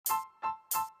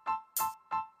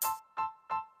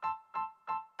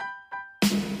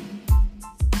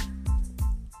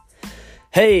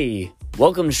Hey,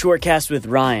 welcome to Shortcast with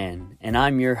Ryan, and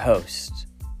I'm your host.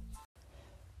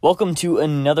 Welcome to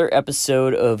another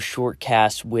episode of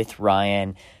Shortcast with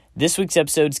Ryan. This week's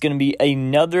episode is going to be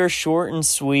another short and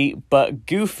sweet but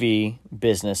goofy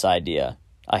business idea.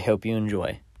 I hope you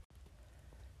enjoy.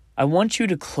 I want you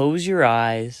to close your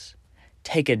eyes,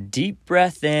 take a deep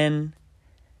breath in,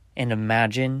 and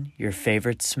imagine your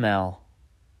favorite smell.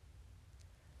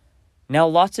 Now,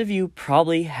 lots of you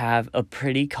probably have a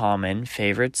pretty common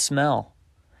favorite smell.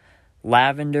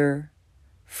 Lavender,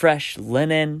 fresh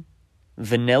linen,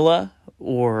 vanilla,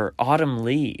 or autumn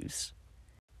leaves.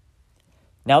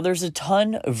 Now, there's a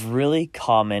ton of really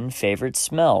common favorite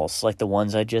smells like the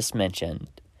ones I just mentioned.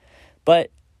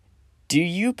 But do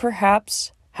you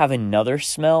perhaps have another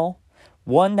smell?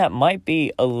 One that might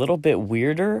be a little bit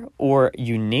weirder or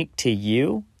unique to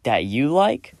you that you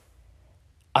like?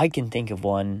 I can think of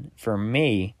one for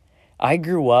me. I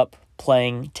grew up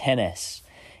playing tennis.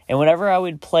 And whenever I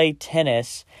would play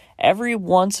tennis, every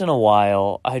once in a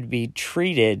while, I'd be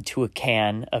treated to a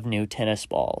can of new tennis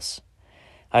balls.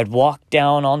 I'd walk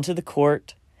down onto the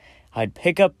court, I'd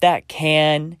pick up that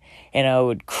can, and I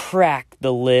would crack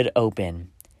the lid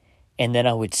open. And then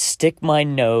I would stick my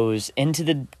nose into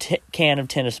the can of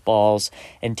tennis balls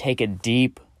and take a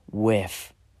deep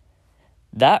whiff.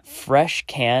 That fresh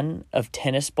can of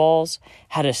tennis balls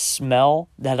had a smell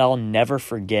that I'll never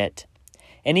forget.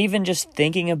 And even just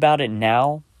thinking about it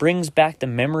now brings back the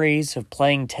memories of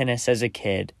playing tennis as a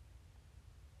kid.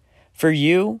 For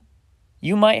you,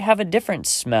 you might have a different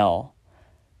smell.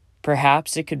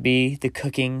 Perhaps it could be the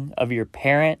cooking of your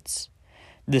parents,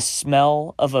 the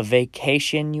smell of a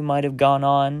vacation you might have gone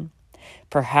on,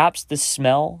 perhaps the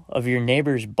smell of your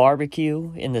neighbor's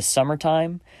barbecue in the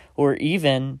summertime, or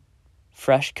even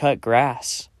fresh cut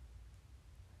grass.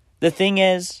 The thing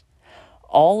is,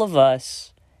 all of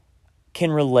us can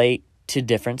relate to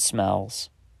different smells.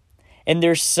 And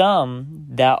there's some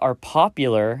that are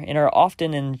popular and are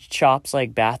often in shops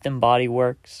like Bath and Body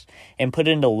Works and put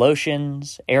into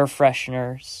lotions, air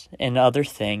fresheners, and other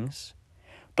things.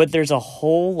 But there's a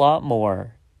whole lot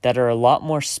more that are a lot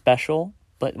more special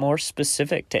but more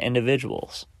specific to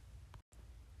individuals.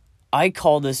 I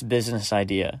call this business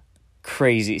idea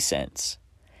crazy scents.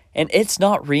 And it's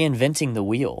not reinventing the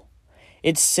wheel.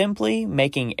 It's simply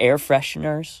making air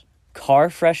fresheners, car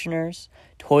fresheners,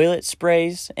 toilet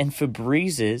sprays, and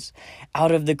Febrezes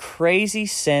out of the crazy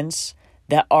scents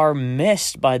that are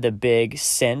missed by the big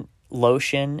scent,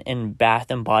 lotion, and Bath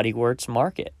and Body Works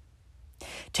market.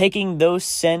 Taking those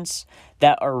scents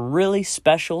that are really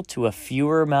special to a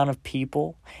fewer amount of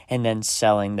people and then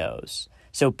selling those.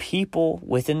 So people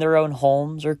within their own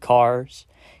homes or cars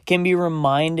can be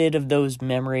reminded of those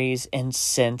memories and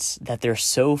scents that they're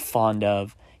so fond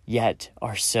of, yet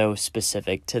are so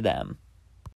specific to them.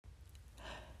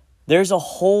 There's a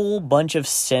whole bunch of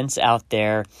scents out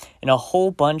there, and a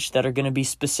whole bunch that are going to be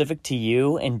specific to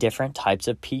you and different types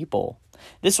of people.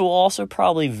 This will also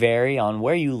probably vary on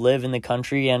where you live in the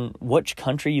country and which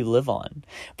country you live on.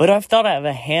 But I've thought I have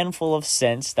a handful of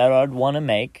scents that I'd want to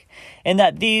make, and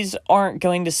that these aren't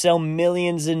going to sell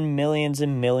millions and millions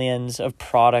and millions of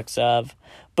products of,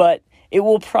 but it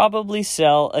will probably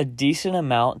sell a decent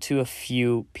amount to a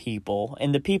few people.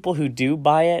 And the people who do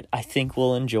buy it, I think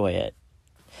will enjoy it.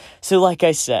 So like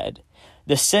I said,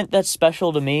 the scent that's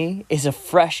special to me is a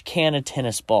fresh can of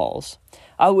tennis balls.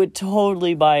 I would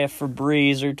totally buy a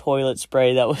Febreze or toilet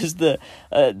spray that was the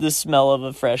smell of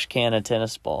a fresh can of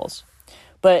tennis balls.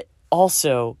 But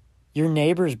also, your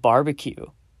neighbor's barbecue.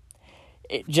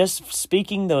 Just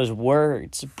speaking those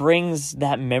words brings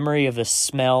that memory of the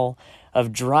smell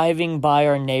of driving by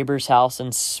our neighbor's house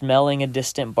and smelling a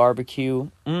distant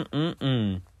barbecue.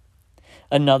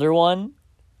 Another one,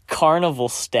 carnival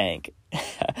stank.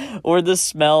 Or the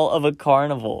smell of a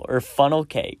carnival or funnel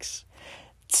cakes.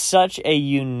 Such a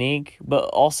unique but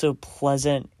also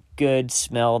pleasant, good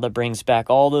smell that brings back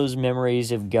all those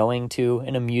memories of going to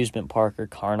an amusement park or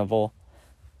carnival.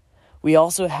 We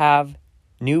also have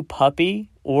new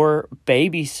puppy or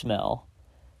baby smell.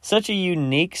 Such a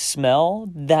unique smell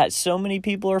that so many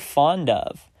people are fond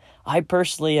of. I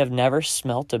personally have never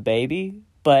smelt a baby,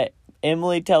 but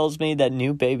Emily tells me that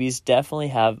new babies definitely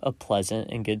have a pleasant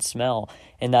and good smell,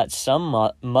 and that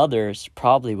some mothers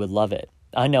probably would love it.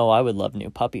 I know I would love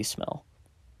new puppy smell.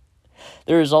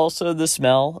 There is also the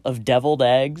smell of deviled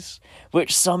eggs,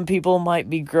 which some people might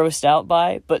be grossed out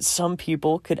by, but some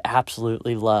people could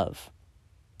absolutely love.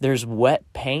 There's wet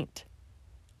paint,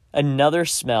 another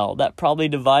smell that probably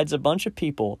divides a bunch of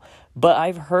people, but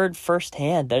I've heard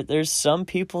firsthand that there's some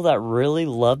people that really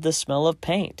love the smell of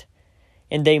paint.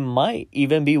 and they might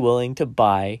even be willing to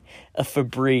buy a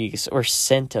Febreze or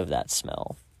scent of that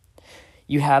smell.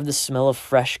 You have the smell of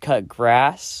fresh cut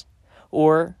grass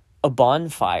or a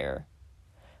bonfire.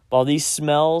 While these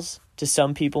smells to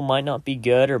some people might not be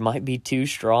good or might be too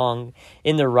strong,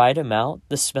 in the right amount,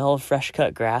 the smell of fresh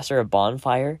cut grass or a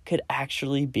bonfire could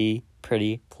actually be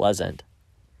pretty pleasant.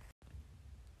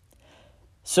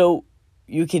 So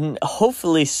you can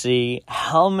hopefully see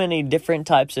how many different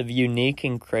types of unique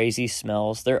and crazy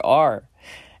smells there are.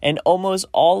 And almost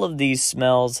all of these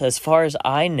smells, as far as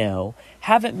I know,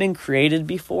 haven't been created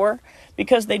before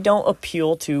because they don't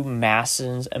appeal to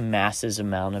masses and masses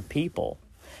amount of people.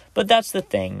 But that's the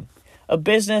thing. A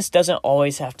business doesn't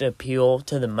always have to appeal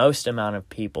to the most amount of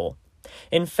people.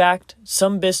 In fact,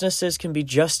 some businesses can be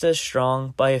just as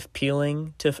strong by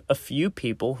appealing to a few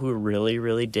people who really,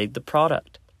 really dig the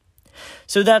product.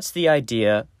 So that's the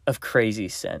idea of crazy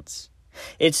scents.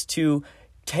 It's to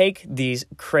take these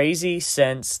crazy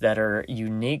scents that are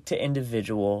unique to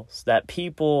individuals that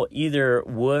people either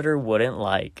would or wouldn't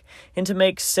like, and to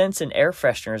make scents and air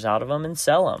fresheners out of them and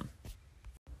sell them.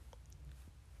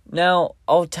 Now,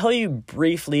 I'll tell you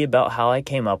briefly about how I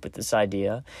came up with this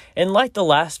idea. And like the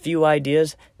last few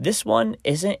ideas, this one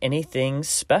isn't anything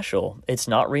special. It's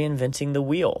not reinventing the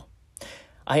wheel.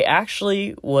 I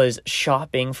actually was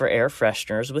shopping for air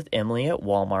fresheners with Emily at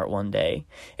Walmart one day,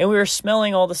 and we were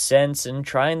smelling all the scents and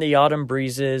trying the autumn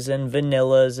breezes and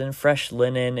vanillas and fresh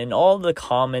linen and all the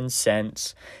common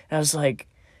scents. And I was like,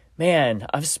 man,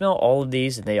 I've smelled all of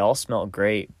these and they all smell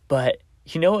great, but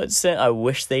you know what scent I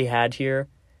wish they had here?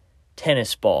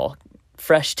 Tennis ball,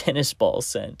 fresh tennis ball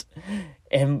scent.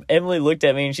 And Emily looked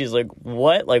at me and she's like,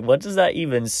 what? Like, what does that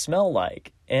even smell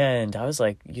like? And I was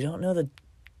like, you don't know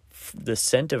the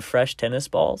scent of fresh tennis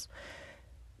balls?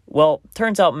 Well,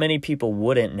 turns out many people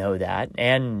wouldn't know that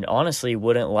and honestly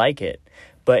wouldn't like it.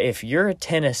 But if you're a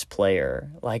tennis player,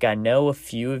 like I know a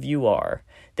few of you are,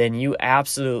 then you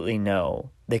absolutely know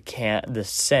the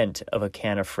scent of a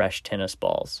can of fresh tennis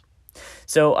balls.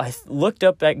 So I looked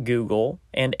up at Google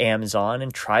and Amazon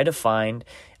and tried to find,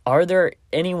 are there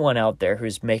anyone out there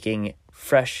who's making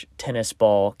fresh tennis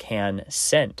ball can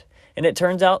scent? And it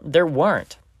turns out there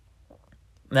weren't.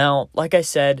 Now, like I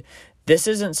said, this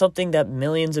isn't something that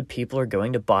millions of people are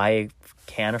going to buy a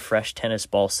can of fresh tennis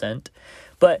ball scent.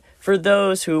 But for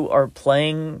those who are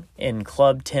playing in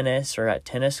club tennis or at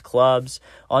tennis clubs,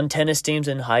 on tennis teams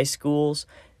in high schools,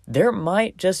 there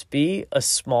might just be a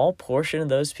small portion of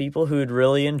those people who would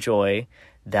really enjoy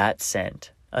that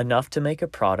scent, enough to make a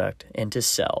product and to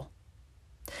sell.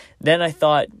 Then I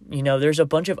thought, there's a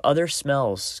bunch of other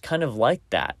smells kind of like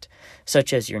that,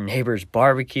 such as your neighbor's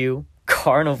barbecue,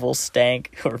 carnival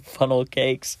stank, or funnel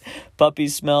cakes, puppy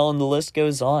smell, and the list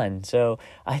goes on. So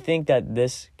I think that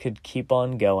this could keep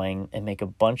on going and make a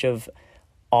bunch of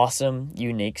awesome,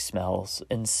 unique smells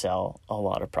and sell a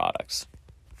lot of products.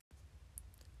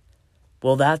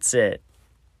 Well, that's it.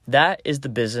 That is the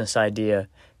business idea,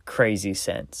 Crazy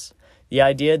Scents. The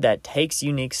idea that takes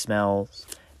unique smells,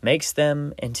 makes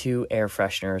them into air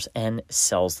fresheners, and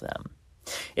sells them.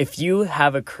 If you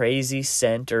have a crazy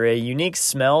scent or a unique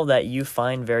smell that you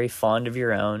find very fond of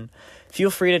your own,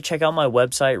 feel free to check out my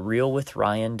website,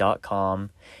 realwithryan.com,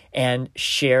 and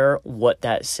share what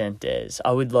that scent is.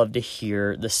 I would love to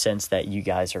hear the scents that you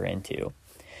guys are into.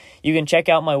 You can check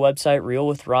out my website, Real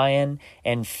with Ryan,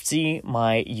 and see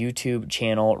my YouTube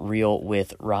channel, Real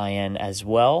with Ryan, as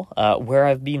well, where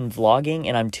I've been vlogging,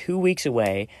 and I'm 2 weeks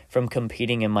away from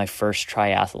competing in my first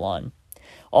triathlon.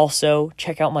 Also,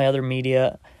 check out my other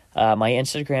media. My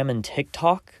Instagram and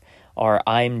TikTok are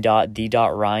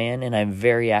I'm.the.Ryan, and I'm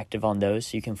very active on those,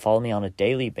 so you can follow me on a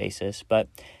daily basis. But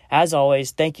as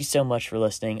always, thank you so much for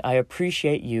listening. I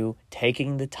appreciate you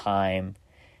taking the time,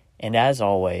 and as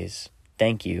always,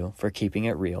 thank you for keeping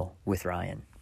it real with Ryan.